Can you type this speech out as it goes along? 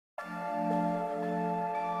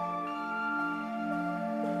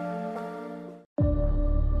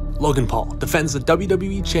Logan Paul defends the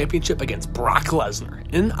WWE Championship against Brock Lesnar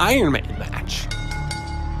in an Iron Man match.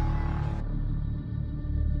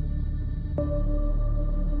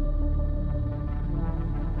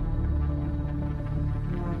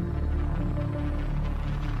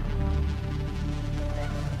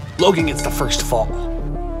 Logan gets the first fall.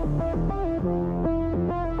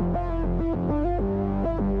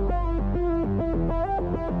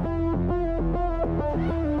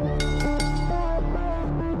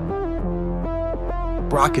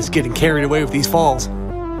 Brock is getting carried away with these falls.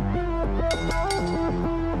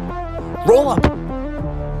 Roll up.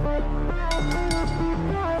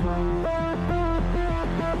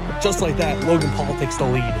 Just like that, Logan Paul takes the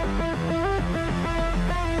lead.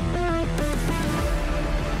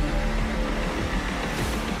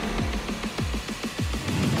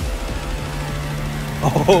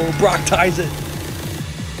 Oh, Brock ties it.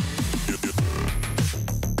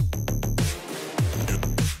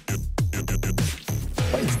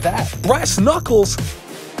 What is that? Brass knuckles.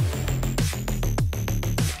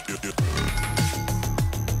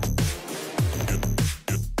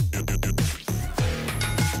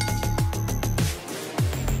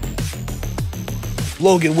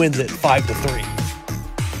 Logan wins it 5-3.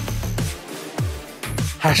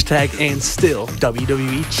 Hashtag and still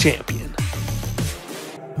WWE champion.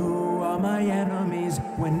 My enemies,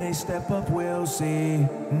 when they step up, we'll see.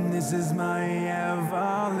 This is my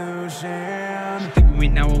evolution. Think with me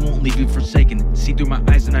now, I won't leave you forsaken. See through my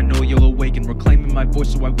eyes and I know you'll awaken. Reclaiming my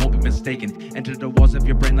voice so I won't be mistaken. Enter the walls of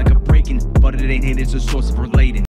your brain like a breaking, but it ain't hit, it's a source of relating.